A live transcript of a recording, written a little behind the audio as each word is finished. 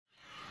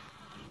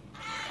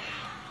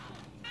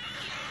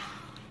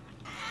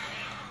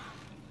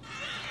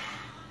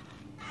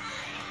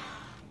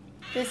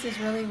This is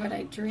really what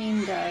I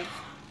dreamed of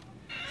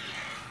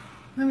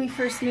when we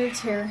first moved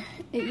here.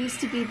 It used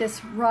to be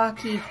this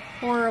rocky,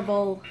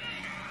 horrible,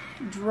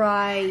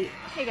 dry...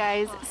 Hey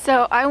guys,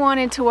 so I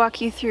wanted to walk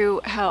you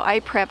through how I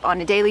prep on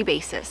a daily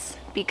basis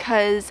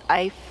because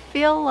I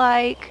feel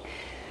like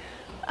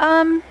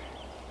I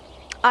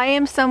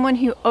am someone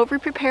who over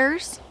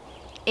prepares,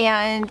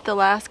 and the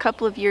last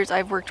couple of years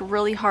I've worked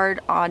really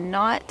hard on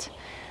not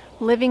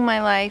living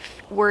my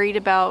life worried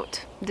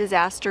about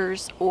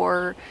disasters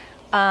or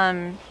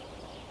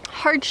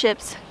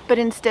hardships, but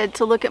instead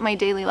to look at my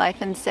daily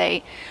life and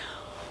say,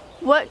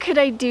 what could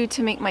I do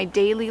to make my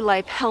daily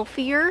life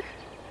healthier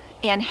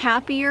and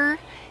happier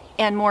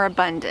and more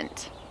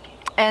abundant?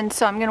 And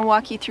so I'm going to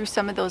walk you through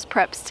some of those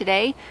preps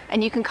today,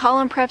 and you can call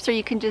them preps or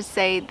you can just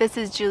say this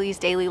is Julie's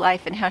daily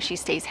life and how she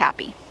stays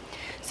happy.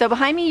 So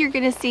behind me you're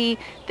going to see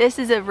this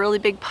is a really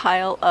big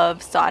pile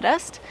of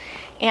sawdust,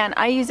 and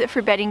I use it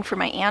for bedding for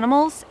my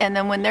animals, and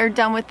then when they're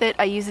done with it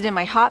I use it in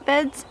my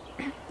hotbeds,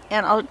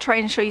 and I'll try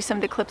and show you some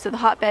of the clips of the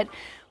hotbed.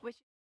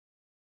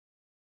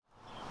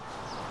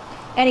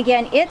 And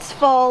again, it's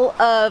full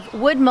of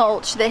wood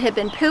mulch that had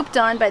been pooped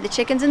on by the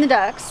chickens and the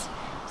ducks.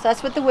 So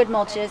that's what the wood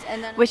mulch is,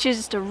 and then which is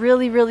just a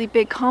really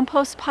big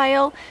compost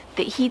pile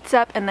that heats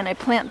up, and then I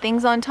plant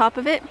things on top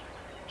of it,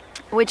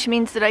 which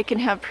means that I can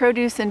have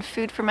produce and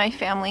food for my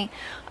family.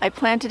 I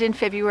planted in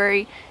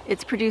February.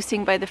 It's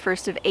producing by the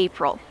 1st of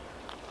April.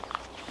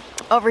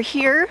 Over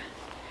here,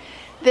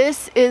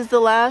 this is the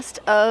last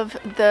of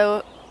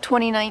the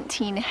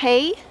 2019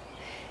 hay,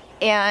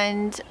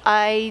 and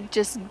I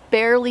just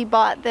barely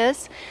bought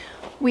this.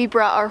 We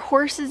brought our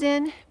horses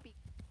in.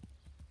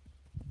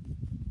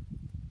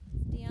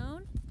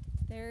 Down.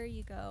 There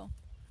you go.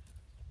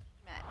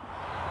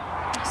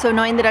 So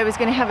knowing that I was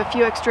going to have a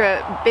few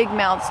extra big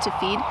mouths to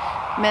feed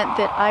meant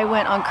that I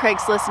went on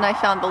Craigslist and I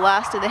found the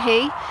last of the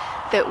hay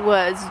that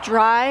was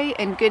dry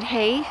and good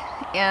hay,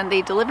 and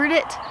they delivered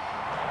it.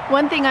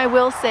 One thing I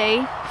will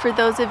say for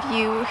those of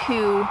you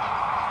who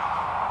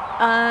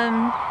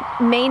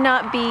may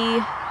not be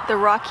the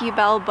Rocky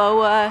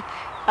Balboa,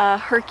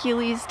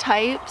 Hercules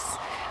types,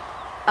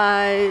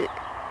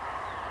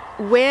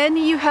 when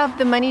you have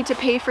the money to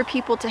pay for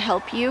people to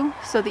help you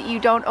so that you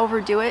don't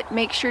overdo it,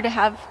 make sure to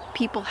have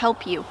people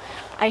help you.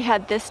 I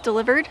had this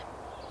delivered.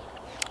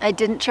 I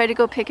didn't try to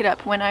go pick it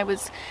up. When I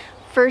was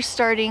first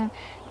starting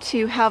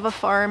to have a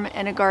farm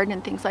and a garden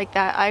and things like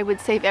that, I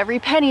would save every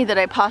penny that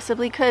I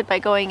possibly could by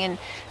going and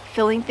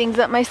filling things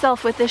up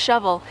myself with a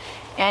shovel,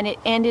 and it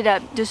ended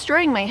up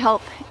destroying my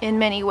health in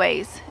many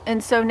ways.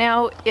 And so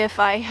now if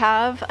I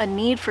have a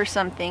need for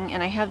something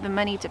and I have the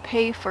money to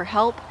pay for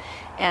help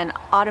and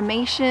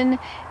automation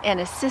and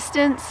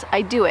assistance,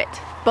 I do it.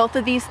 Both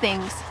of these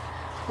things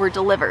were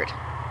delivered.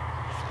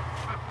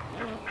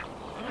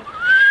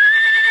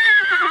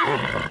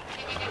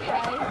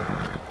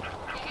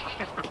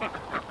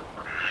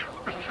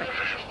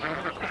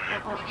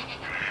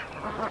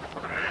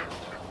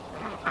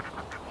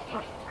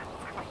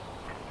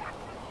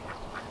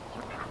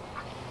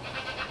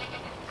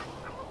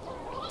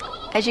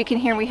 As you can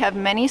hear, we have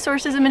many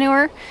sources of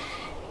manure,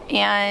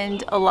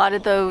 and a lot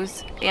of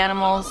those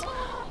animals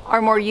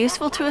are more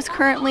useful to us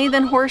currently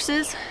than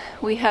horses.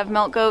 We have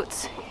milk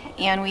goats,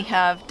 and we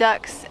have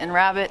ducks and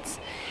rabbits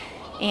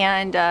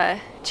and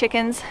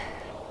chickens.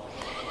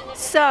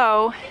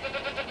 So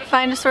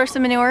find a source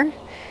of manure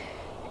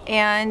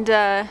and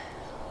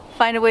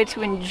find a way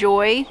to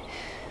enjoy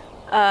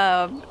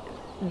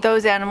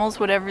those animals,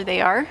 whatever they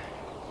are.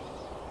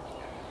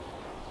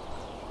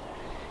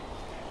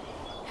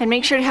 And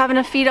make sure to have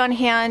enough feed on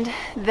hand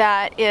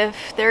that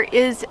if there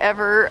is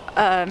ever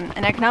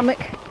an economic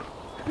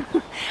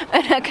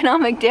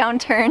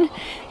downturn,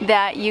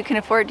 that you can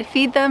afford to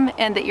feed them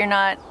and that you're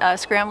not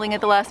scrambling at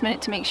the last minute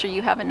to make sure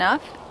you have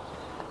enough.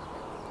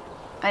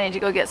 I need to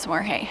go get some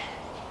more hay.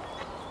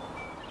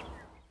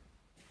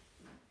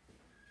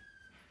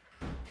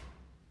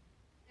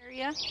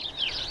 Area.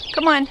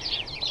 Come on.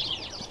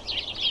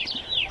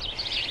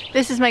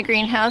 This is my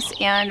greenhouse,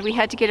 and we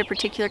had to get a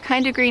particular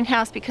kind of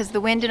greenhouse because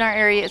the wind in our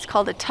area is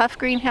called a tough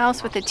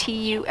greenhouse with a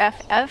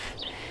T-U-F-F.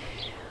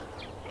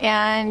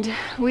 And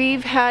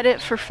we've had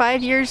it for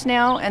 5 years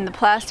now, and the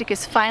plastic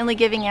is finally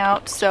giving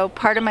out, so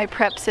part of my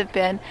preps have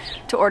been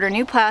to order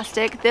new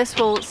plastic. This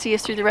will see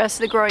us through the rest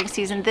of the growing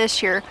season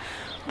this year,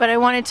 but I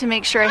wanted to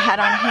make sure I had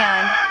on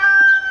hand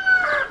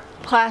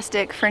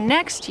plastic for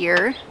next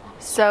year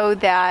so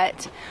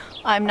that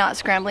I'm not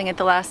scrambling at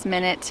the last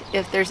minute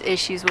if there's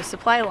issues with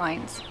supply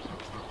lines.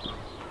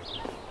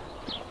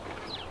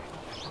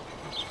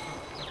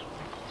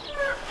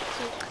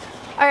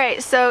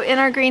 Alright, so in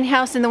our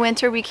greenhouse in the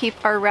winter we keep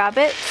our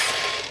rabbits.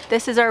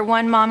 This is our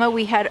one mama.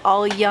 We had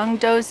all young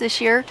does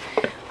this year.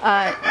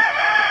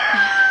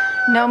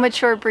 No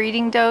mature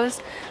breeding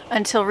does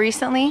until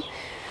recently.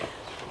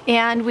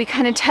 And we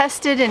kind of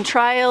tested and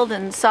trialed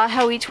and saw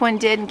how each one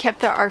did and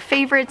kept our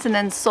favorites and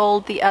then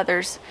sold the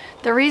others.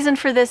 The reason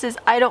for this is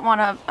I don't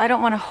want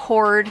to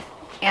hoard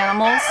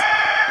animals.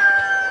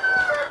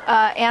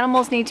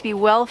 Animals need to be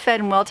well fed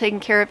and well taken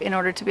care of in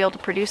order to be able to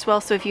produce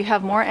well. So if you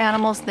have more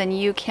animals than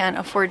you can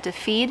afford to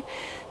feed,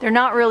 they're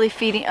not really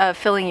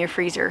filling your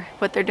freezer.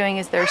 What they're doing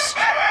is they're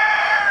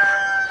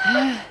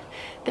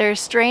a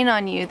strain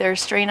on you, they're a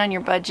strain on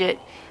your budget.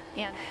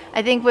 And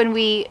I think when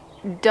we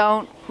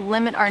don't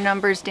limit our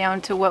numbers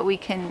down to what we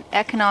can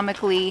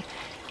economically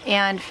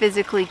and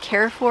physically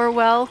care for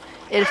well,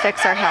 it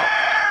affects our health.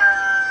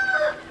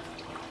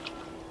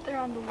 They're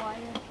on the wire.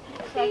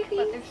 But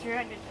they're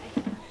surrounded by.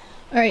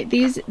 All right,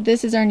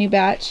 this is our new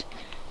batch,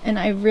 and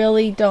I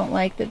really don't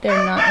like that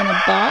they're not in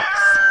a box.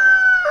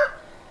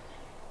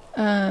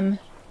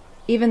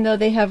 Even though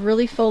they have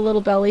really full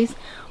little bellies,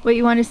 what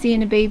you want to see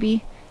in a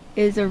baby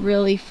is a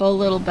really full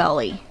little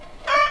belly.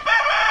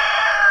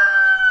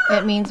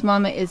 It means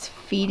mama is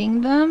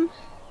feeding them.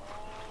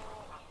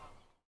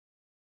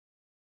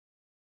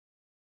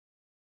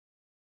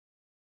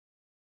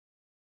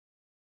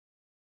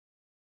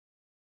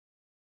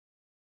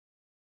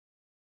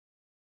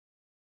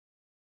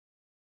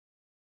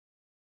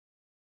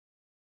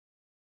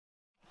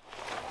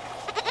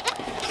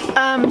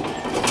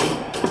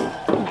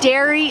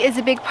 Dairy is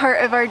a big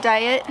part of our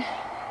diet.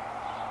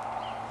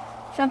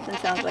 Something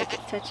sounds like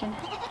it's touching.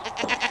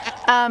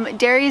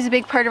 Dairy is a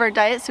big part of our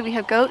diet, so we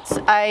have goats.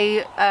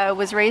 I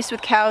was raised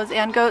with cows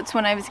and goats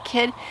when I was a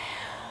kid,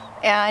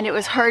 and it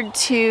was hard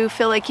to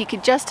feel like you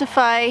could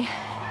justify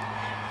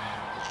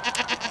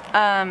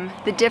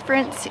the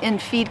difference in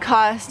feed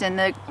cost and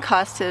the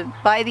cost to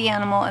buy the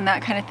animal and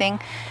that kind of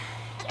thing.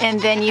 And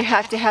then you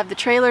have to have the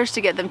trailers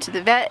to get them to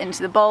the vet and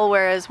to the bull,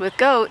 whereas with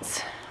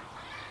goats,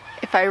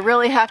 if I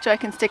really have to, I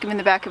can stick them in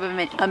the back of a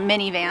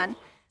minivan.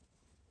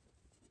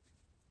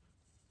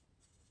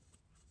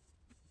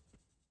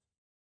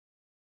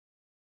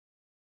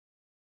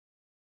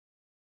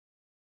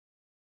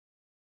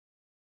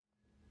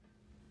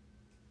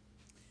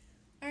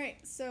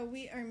 Alright, so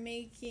we are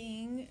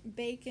making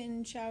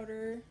bacon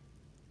chowder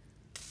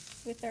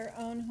with our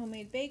own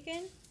homemade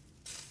bacon.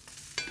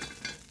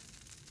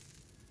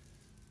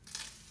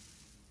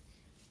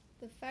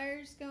 The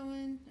fire's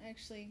going.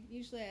 Actually,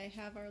 usually I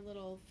have our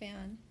little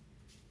fan,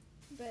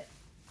 but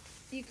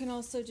you can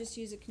also just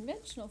use a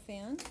conventional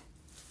fan.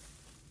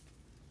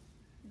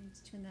 I need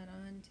to turn that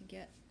on to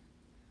get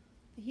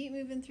the heat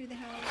moving through the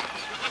house.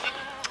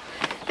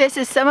 This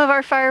is some of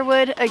our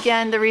firewood.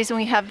 Again, the reason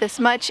we have this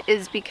much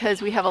is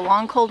because we have a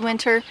long cold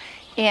winter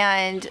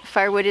and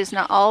firewood is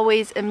not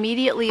always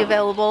immediately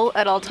available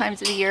at all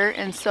times of the year,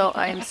 and so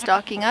I'm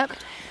stocking up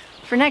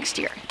for next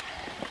year.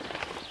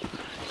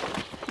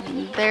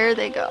 And there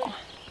they go.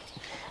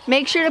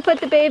 Make sure to put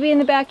the baby in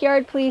the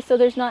backyard, please, so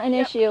there's not an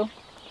issue.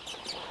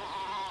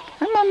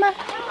 Hi, Mama.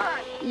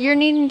 You're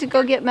needing to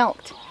go get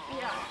milked.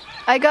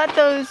 I got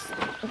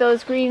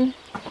those green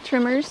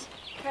trimmers,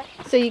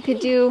 so you could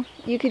do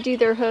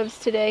their hooves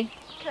today.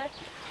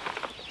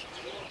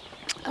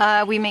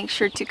 We make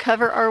sure to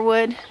cover our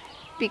wood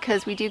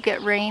because we do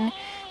get rain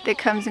that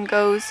comes and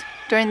goes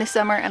during the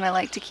summer, and I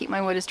like to keep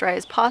my wood as dry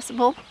as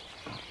possible.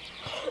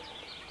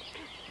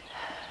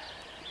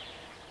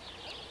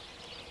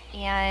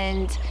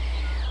 And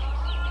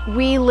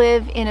we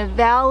live in a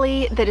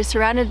valley that is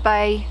surrounded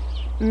by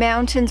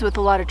mountains with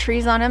a lot of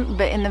trees on them,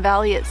 but in the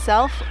valley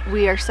itself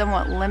we are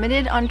somewhat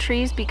limited on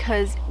trees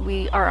because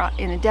we are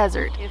in a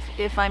desert.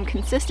 If I'm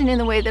consistent in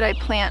the way that I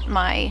plant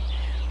my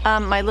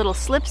my little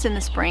slips in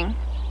the spring,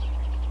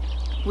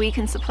 we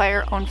can supply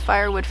our own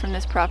firewood from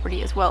this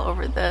property as well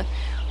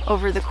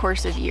over the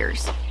course of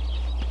years.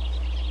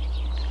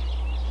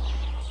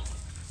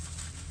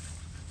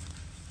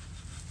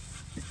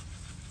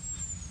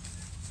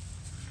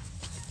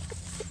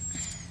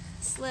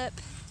 Slip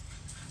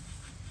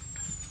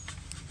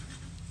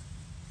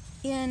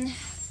in.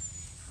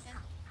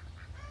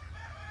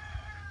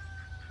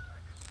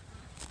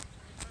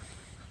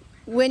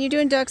 When you're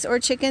doing ducks or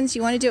chickens,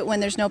 you want to do it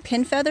when there's no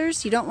pin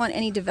feathers. You don't want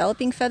any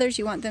developing feathers.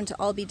 You want them to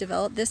all be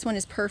developed. This one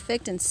is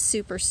perfect and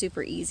super,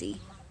 super easy.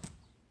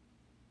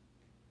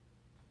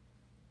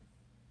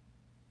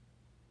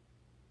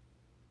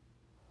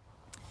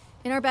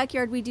 In our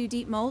backyard, we do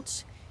deep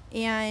mulch.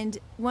 And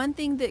one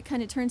thing that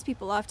kind of turns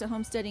people off to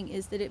homesteading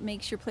is that it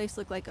makes your place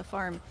look like a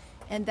farm.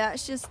 And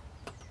that's just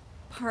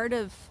part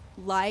of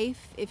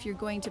life if you're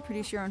going to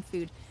produce your own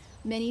food.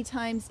 Many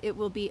times it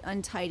will be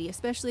untidy,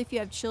 especially if you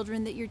have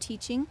children that you're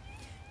teaching.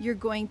 You're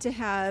going to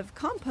have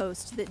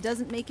compost that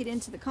doesn't make it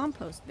into the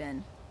compost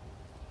bin.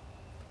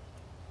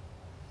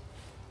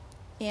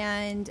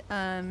 And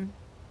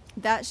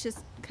that's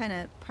just kind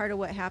of part of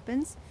what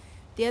happens.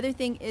 The other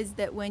thing is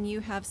that when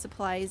you have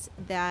supplies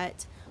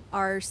that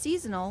are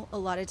seasonal, a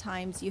lot of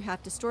times you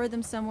have to store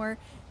them somewhere,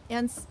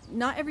 and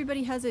not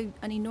everybody has an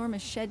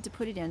enormous shed to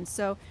put it in.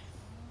 So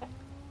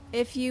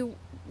if you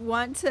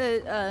want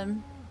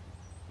to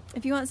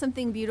if you want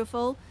something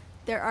beautiful,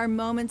 there are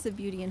moments of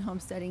beauty in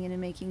homesteading and in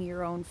making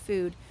your own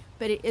food,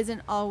 but it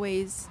isn't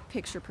always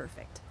picture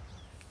perfect.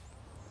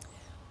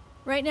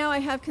 Right now I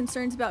have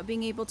concerns about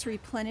being able to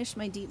replenish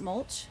my deep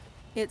mulch.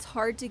 It's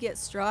hard to get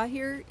straw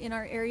here in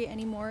our area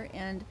anymore,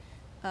 and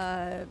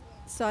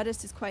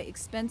sawdust is quite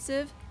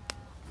expensive.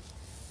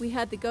 We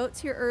had the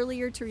goats here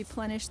earlier to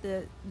replenish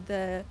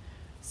the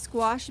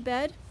squash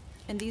bed,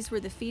 and these were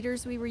the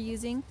feeders we were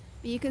using.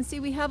 But you can see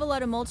we have a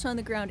lot of mulch on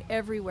the ground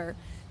everywhere.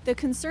 The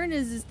concern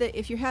is that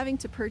if you're having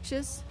to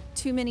purchase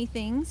too many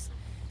things,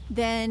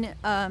 then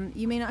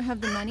you may not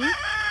have the money,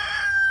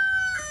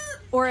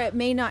 or it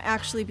may not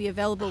actually be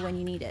available when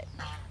you need it.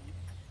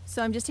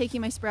 So I'm just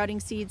taking my sprouting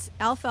seeds.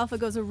 Alfalfa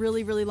goes a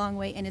really, really long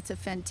way, and it's a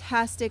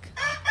fantastic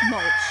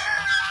mulch.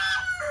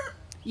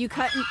 You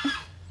cut...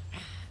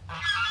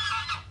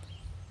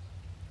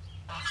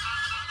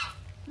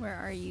 Where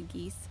are you,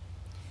 geese?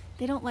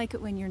 They don't like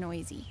it when you're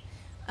noisy.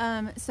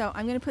 So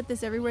I'm going to put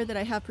this everywhere that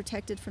I have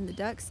protected from the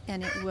ducks,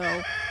 and it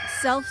will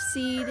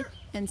self-seed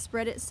and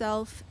spread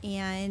itself,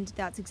 and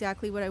that's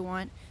exactly what I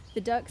want.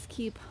 The ducks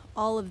keep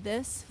all of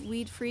this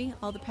weed-free,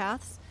 all the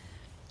paths,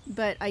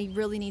 but I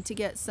really need to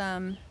get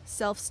some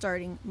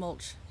self-starting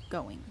mulch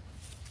going.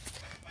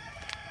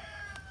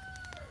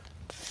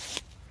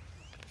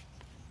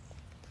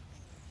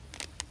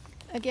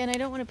 Again, I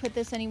don't want to put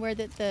this anywhere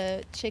that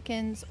the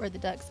chickens or the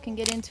ducks can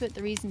get into it.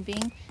 The reason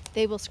being,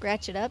 they will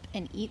scratch it up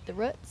and eat the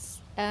roots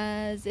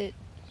as it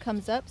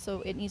comes up, so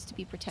it needs to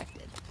be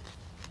protected.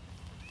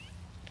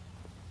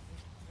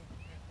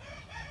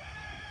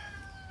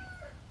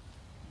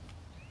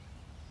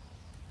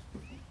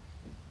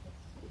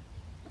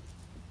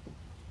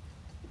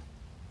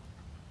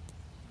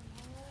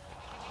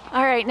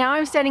 All right, now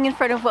I'm standing in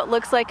front of what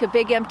looks like a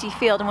big empty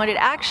field, and what it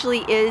actually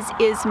is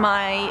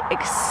my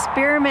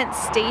experiment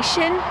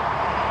station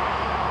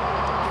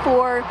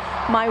for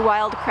my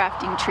wild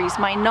crafting trees,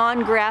 my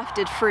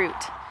non-grafted fruit.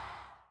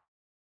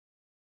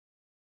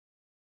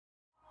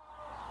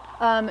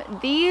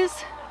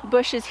 These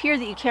bushes here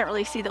that you can't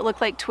really see that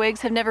look like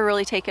twigs have never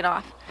really taken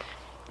off,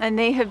 and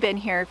they have been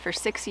here for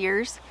 6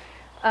 years.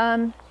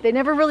 They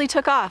never really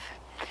took off.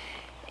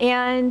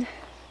 And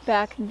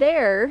back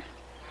there,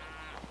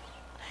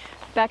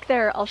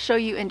 I'll show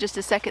you in just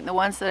a second the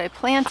ones that I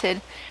planted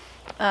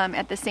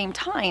at the same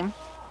time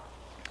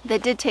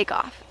that did take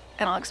off,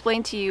 and I'll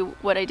explain to you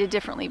what I did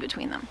differently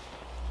between them.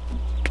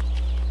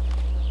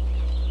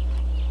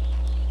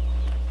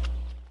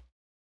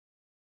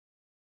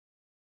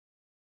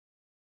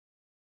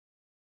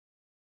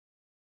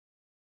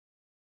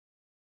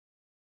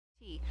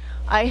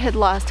 I had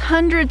lost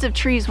hundreds of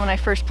trees when I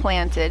first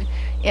planted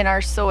in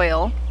our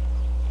soil,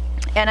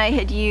 and I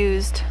had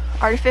used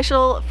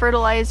artificial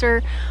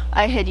fertilizer,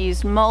 I had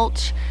used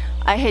mulch,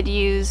 I had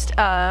used,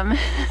 I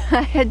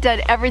had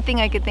done everything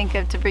I could think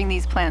of to bring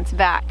these plants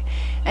back,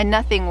 and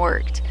nothing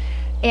worked.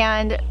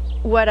 And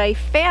what I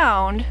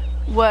found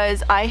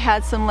was I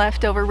had some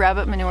leftover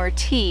rabbit manure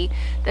tea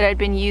that I'd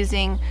been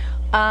using,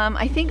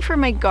 I think for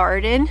my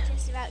garden.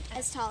 Just about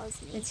as tall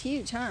as me. It's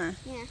huge, huh?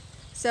 Yeah.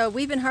 So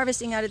we've been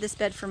harvesting out of this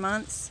bed for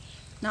months.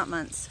 Not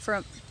months,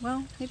 for,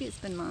 well, maybe it's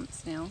been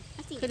months now.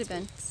 I think could have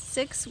been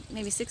weeks.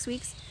 maybe 6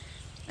 weeks.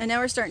 And now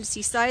we're starting to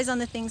see size on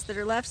the things that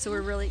are left, so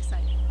we're really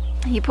excited.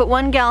 You put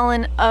 1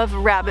 gallon of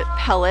rabbit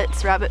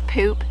pellets, rabbit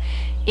poop,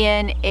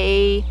 in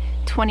a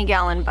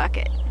 20-gallon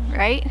bucket,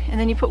 right? And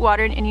then you put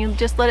water in and you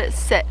just let it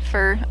sit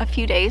for a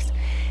few days.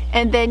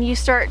 And then you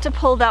start to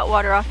pull that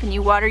water off and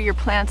you water your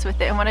plants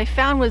with it. And what I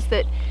found was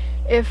that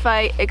if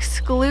I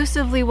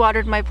exclusively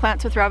watered my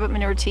plants with rabbit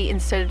manure tea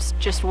instead of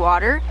just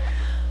water,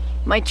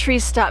 my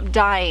trees stopped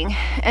dying.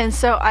 And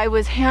so I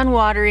was hand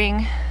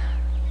watering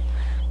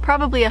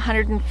probably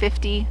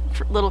 150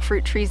 little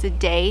fruit trees a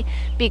day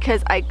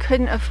because I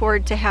couldn't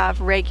afford to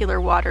have regular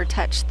water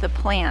touch the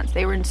plants.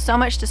 They were in so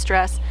much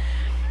distress,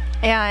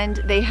 and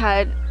they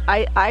had,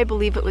 I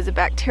believe it was a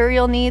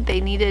bacterial need.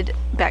 They needed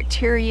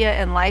bacteria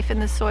and life in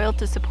the soil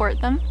to support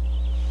them.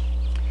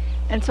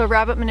 And so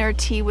rabbit manure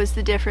tea was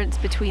the difference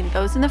between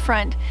those in the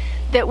front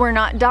that were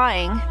not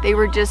dying. They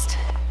were just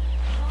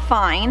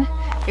fine.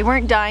 They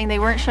weren't dying, they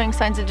weren't showing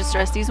signs of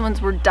distress. These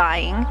ones were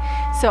dying.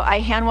 So I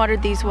hand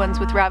watered these ones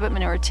with rabbit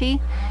manure tea,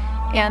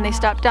 and they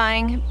stopped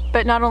dying.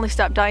 But not only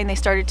stopped dying, they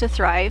started to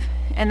thrive.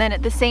 And then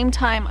at the same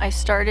time, I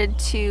started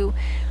to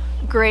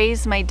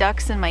graze my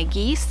ducks and my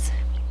geese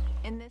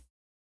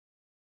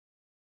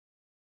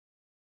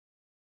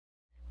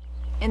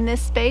in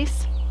this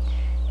space.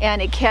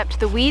 And it kept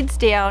the weeds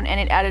down, and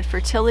it added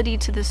fertility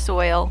to the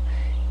soil.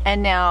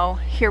 And now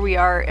here we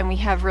are, and we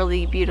have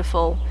really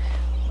beautiful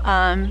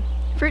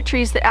fruit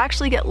trees that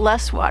actually get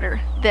less water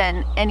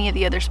than any of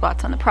the other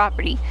spots on the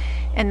property.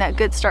 And that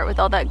good start with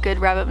all that good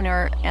rabbit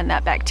manure and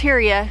that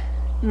bacteria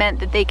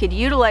meant that they could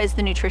utilize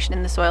the nutrition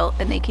in the soil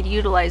and they could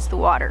utilize the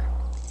water.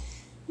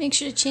 Make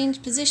sure to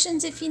change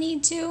positions if you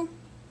need to.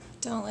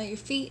 Don't let your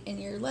feet and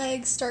your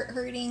legs start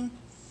hurting.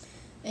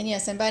 And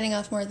yes, I'm biting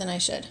off more than I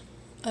should.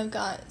 I've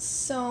got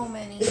so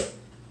many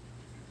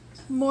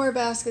more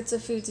baskets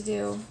of food to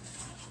do,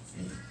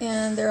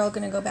 and they're all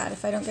going to go bad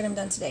if I don't get them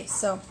done today.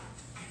 So,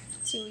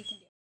 let's see what we can do.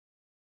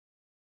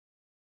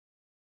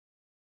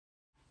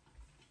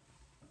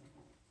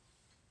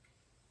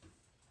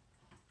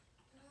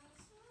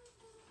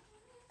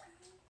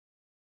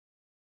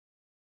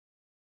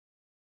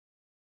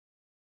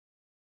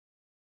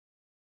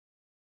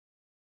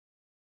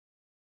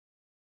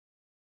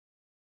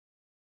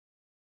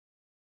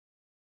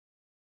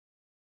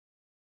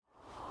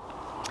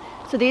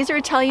 So these are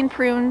Italian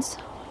prunes,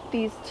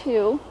 these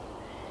two.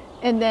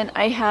 And then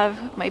I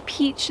have my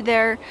peach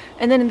there.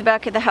 And then in the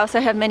back of the house, I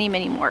have many,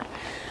 many more.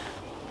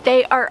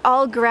 They are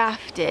all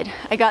grafted.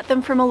 I got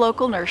them from a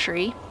local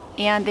nursery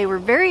and they were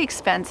very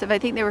expensive. I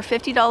think they were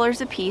 $50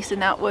 a piece,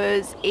 and that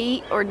was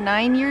 8 or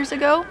 9 years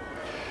ago.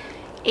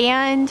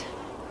 And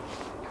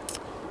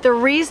the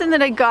reason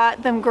that I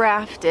got them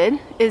grafted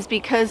is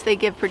because they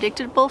give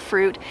predictable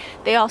fruit.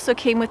 They also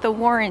came with a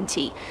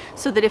warranty,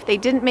 so that if they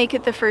didn't make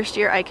it the first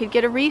year, I could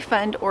get a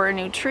refund or a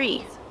new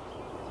tree.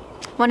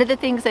 One of the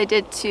things I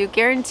did to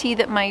guarantee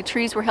that my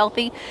trees were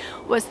healthy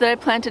was that I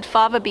planted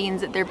fava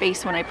beans at their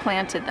base when I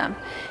planted them.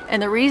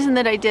 And the reason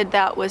that I did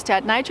that was to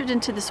add nitrogen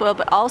to the soil,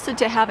 but also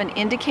to have an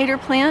indicator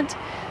plant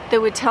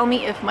that would tell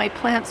me if my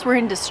plants were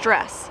in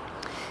distress.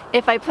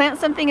 If I plant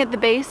something at the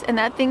base and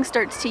that thing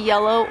starts to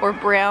yellow or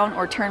brown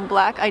or turn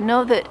black, I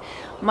know that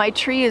my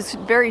tree is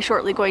very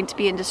shortly going to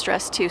be in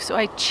distress too. So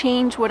I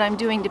change what I'm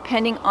doing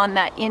depending on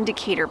that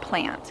indicator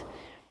plant.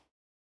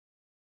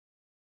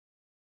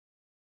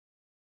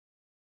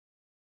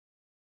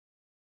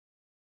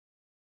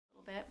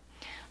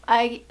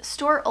 I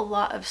store a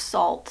lot of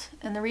salt,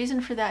 and the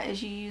reason for that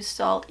is you use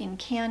salt in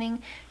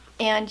canning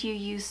and you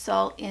use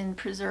salt in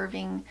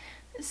preserving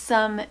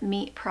some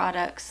meat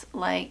products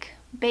like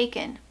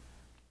bacon.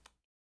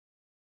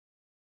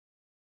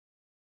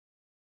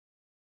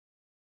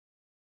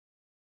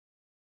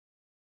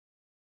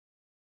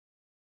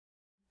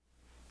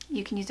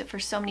 You can use it for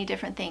so many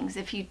different things.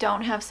 If you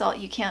don't have salt,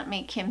 you can't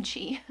make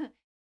kimchi.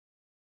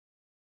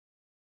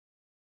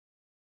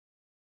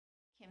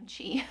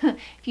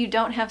 If you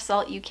don't have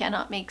salt, you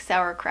cannot make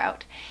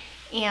sauerkraut.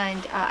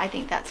 And I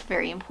think that's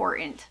very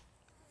important.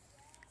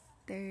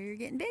 They're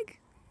getting big.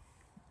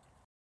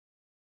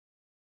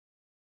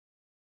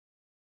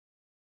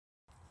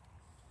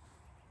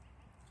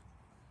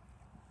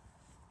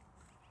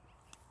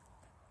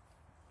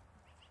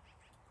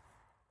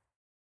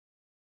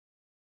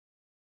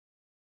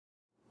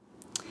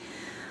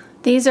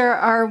 These are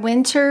our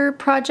winter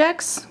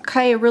projects.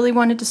 Kaya really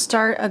wanted to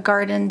start a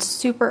garden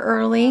super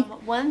early.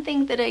 One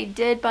thing that I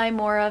did buy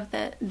more of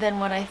than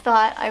what I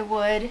thought I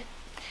would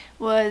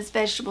was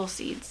vegetable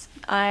seeds.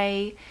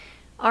 I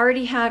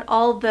already had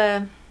all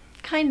the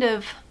kind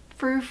of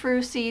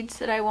frou-frou seeds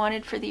that I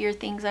wanted for the year,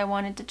 things I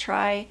wanted to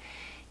try.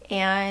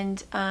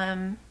 And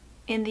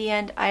in the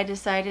end, I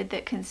decided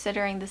that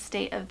considering the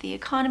state of the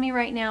economy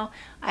right now,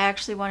 I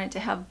actually wanted to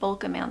have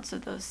bulk amounts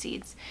of those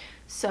seeds.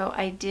 So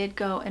I did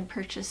go and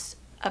purchase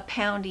a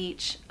pound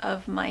each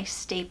of my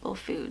staple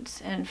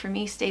foods. And for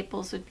me,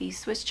 staples would be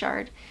Swiss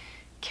chard,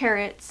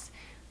 carrots,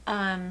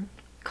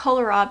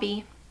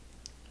 kohlrabi.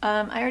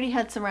 I already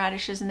had some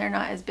radishes and they're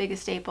not as big a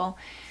staple,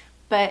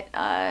 but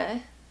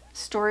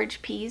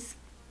storage peas.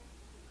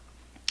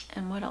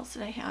 And what else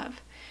did I have?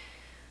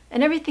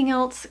 And everything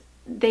else,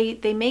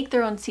 they make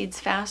their own seeds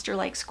faster,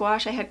 like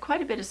squash. I had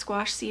quite a bit of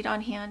squash seed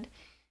on hand.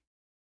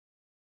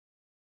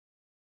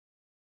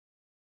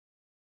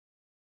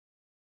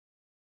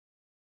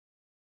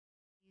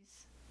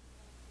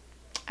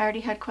 I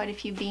already had quite a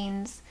few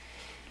beans,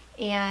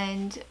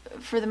 and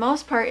for the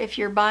most part, if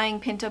you're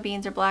buying pinto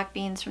beans or black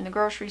beans from the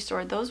grocery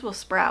store, those will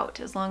sprout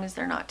as long as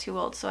they're not too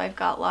old. So I've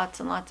got lots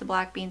and lots of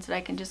black beans that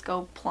I can just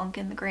go plunk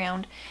in the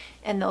ground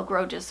and they'll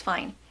grow just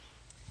fine.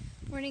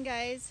 Morning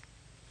guys.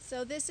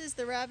 So this is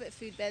the rabbit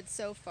food bed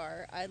so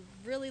far. I'd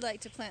really like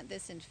to plant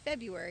this in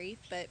February,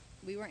 but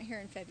we weren't here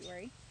in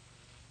February.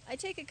 I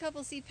take a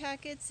couple seed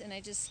packets and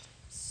I just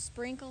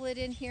sprinkle it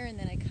in here, and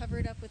then I cover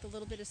it up with a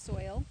little bit of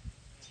soil.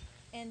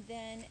 And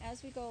then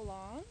as we go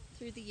along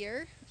through the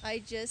year, I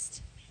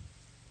just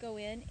go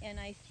in and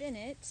I thin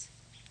it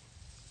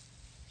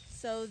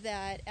so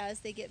that as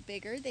they get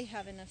bigger, they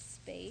have enough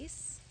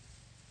space.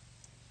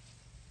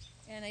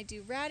 And I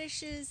do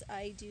radishes,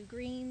 I do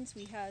greens,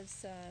 we have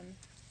some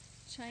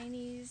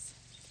Chinese,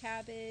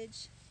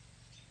 cabbage,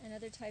 and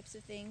other types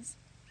of things.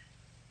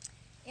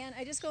 And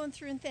I just go in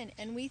through and thin,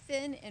 and we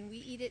thin and we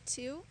eat it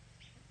too.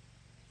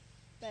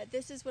 But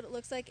this is what it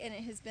looks like, and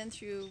it has been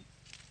through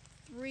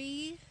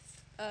 3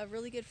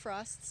 really good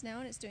frosts now,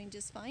 and it's doing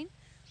just fine.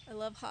 I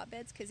love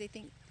hotbeds because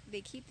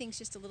they keep things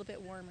just a little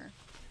bit warmer.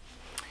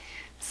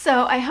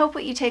 So I hope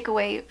what you take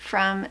away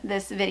from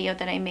this video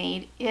that I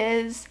made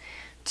is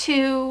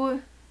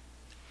to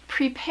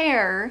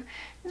prepare,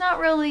 not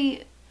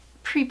really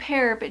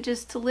prepare, but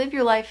just to live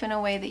your life in a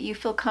way that you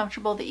feel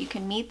comfortable, that you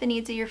can meet the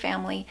needs of your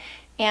family,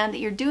 and that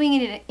you're doing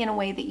it in a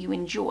way that you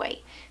enjoy.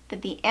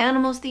 That the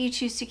animals that you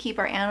choose to keep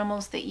are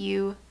animals that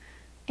you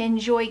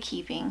enjoy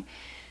keeping.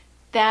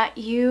 That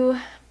you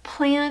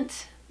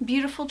plant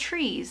beautiful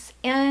trees,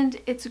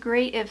 and it's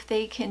great if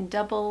they can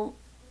double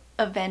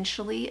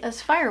eventually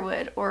as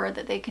firewood, or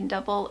that they can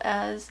double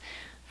as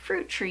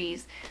fruit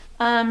trees.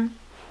 I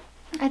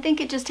think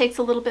it just takes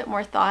a little bit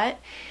more thought,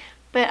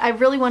 but I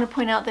really want to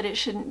point out that it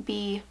shouldn't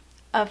be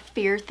a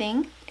fear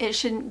thing. It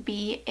shouldn't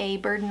be a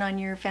burden on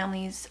your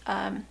family's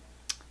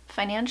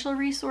financial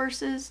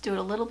resources. Do it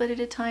a little bit at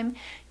a time.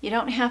 You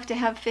don't have to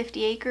have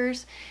 50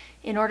 acres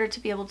in order to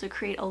be able to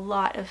create a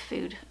lot of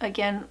food.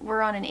 Again,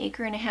 we're on an 1.5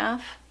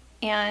 acres,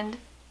 and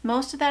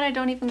most of that I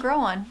don't even grow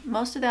on.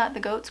 Most of that the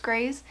goats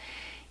graze,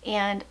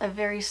 and a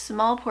very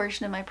small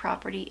portion of my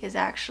property is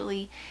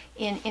actually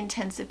in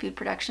intensive food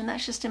production.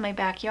 That's just in my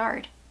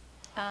backyard.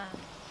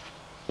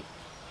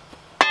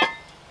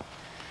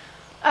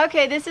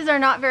 Okay, this is our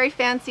not very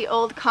fancy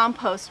old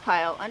compost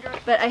pile.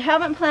 But I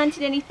haven't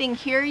planted anything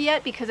here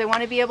yet because I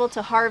want to be able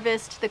to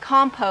harvest the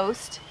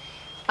compost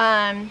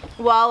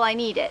while I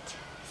need it.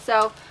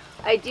 So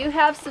I do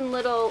have some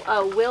little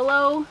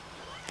willow.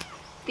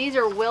 These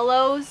are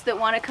willows that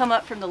want to come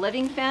up from the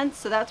living fence,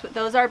 so that's what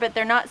those are, but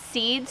they're not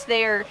seeds,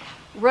 they are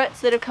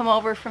roots that have come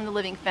over from the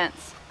living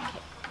fence.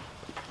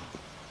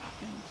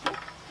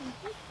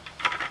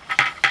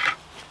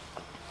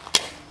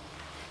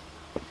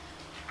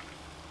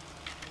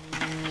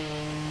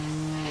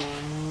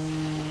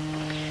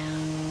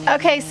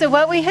 Okay, so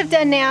what we have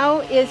done now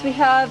is we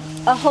have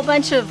a whole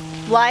bunch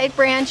of live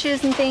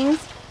branches and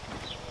things.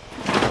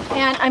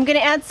 And I'm going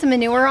to add some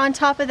manure on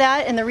top of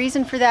that, and the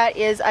reason for that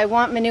is I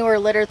want manure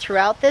litter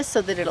throughout this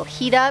so that it'll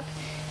heat up,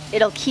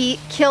 it'll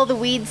kill the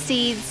weed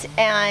seeds,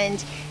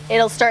 and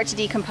it'll start to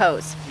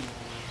decompose.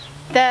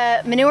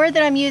 The manure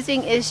that I'm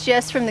using is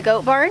just from the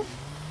goat barn,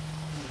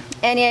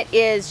 and it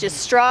is just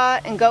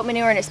straw and goat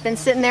manure, and it's been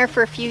sitting there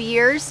for a few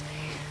years.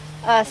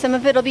 Some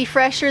of it will be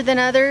fresher than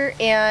other,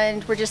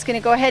 and we're just going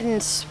to go ahead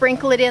and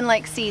sprinkle it in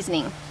like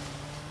seasoning.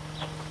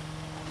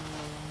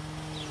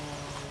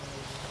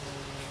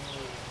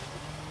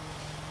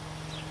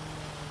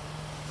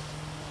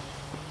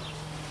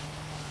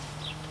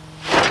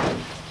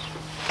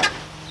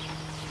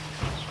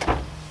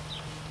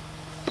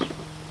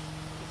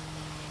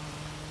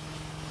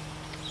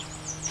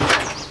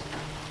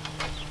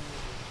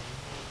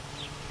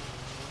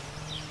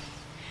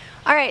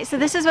 Alright, so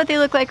this is what they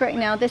look like right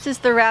now. This is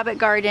the rabbit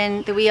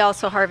garden that we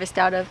also harvest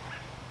out of.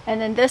 And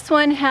then this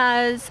one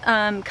has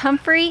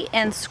comfrey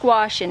and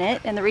squash in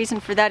it. And the reason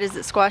for that is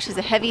that squash is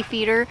a heavy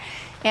feeder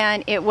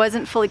and it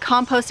wasn't fully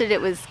composted. It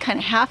was kind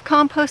of half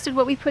composted,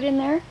 what we put in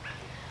there.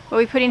 What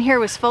we put in here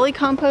was fully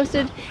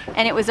composted,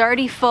 and it was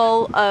already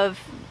full of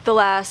the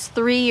last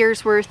 3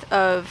 years worth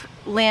of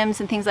limbs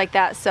and things like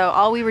that. So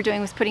all we were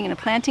doing was putting in a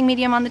planting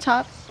medium on the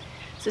top.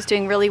 So it's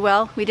doing really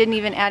well. We didn't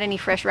even add any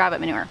fresh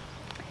rabbit manure.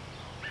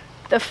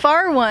 The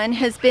far one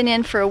has been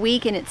in for a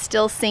week and it's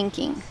still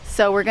sinking.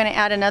 So we're going to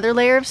add another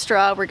layer of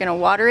straw, we're going to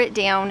water it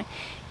down,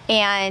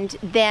 and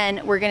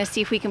then we're going to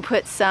see if we can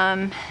put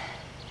some,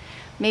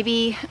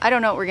 maybe, I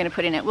don't know what we're going to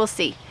put in it, we'll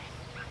see.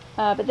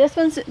 But this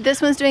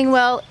one's doing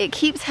well. It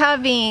keeps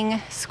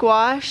having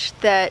squash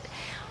that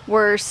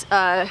were,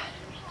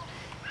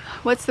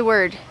 what's the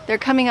word? They're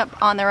coming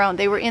up on their own.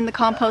 They were in the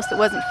compost that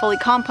wasn't fully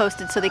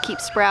composted, so they keep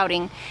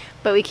sprouting,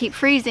 but we keep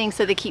freezing,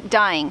 so they keep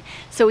dying.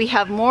 So we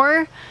have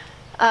more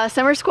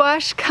summer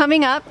squash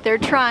coming up. They're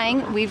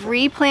trying. We've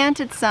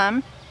replanted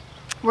some.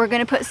 We're going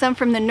to put some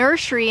from the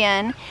nursery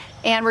in,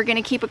 and we're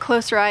going to keep a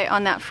closer eye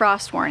on that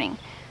frost warning.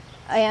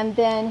 And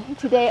then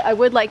today I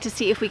would like to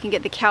see if we can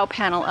get the cow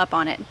panel up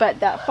on it. But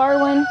that far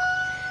one,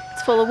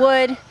 it's full of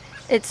wood,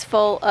 it's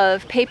full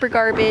of paper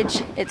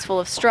garbage, it's full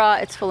of straw,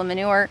 it's full of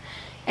manure,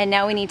 and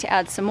now we need to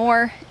add some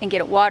more and get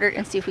it watered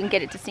and see if we can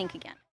get it to sink again.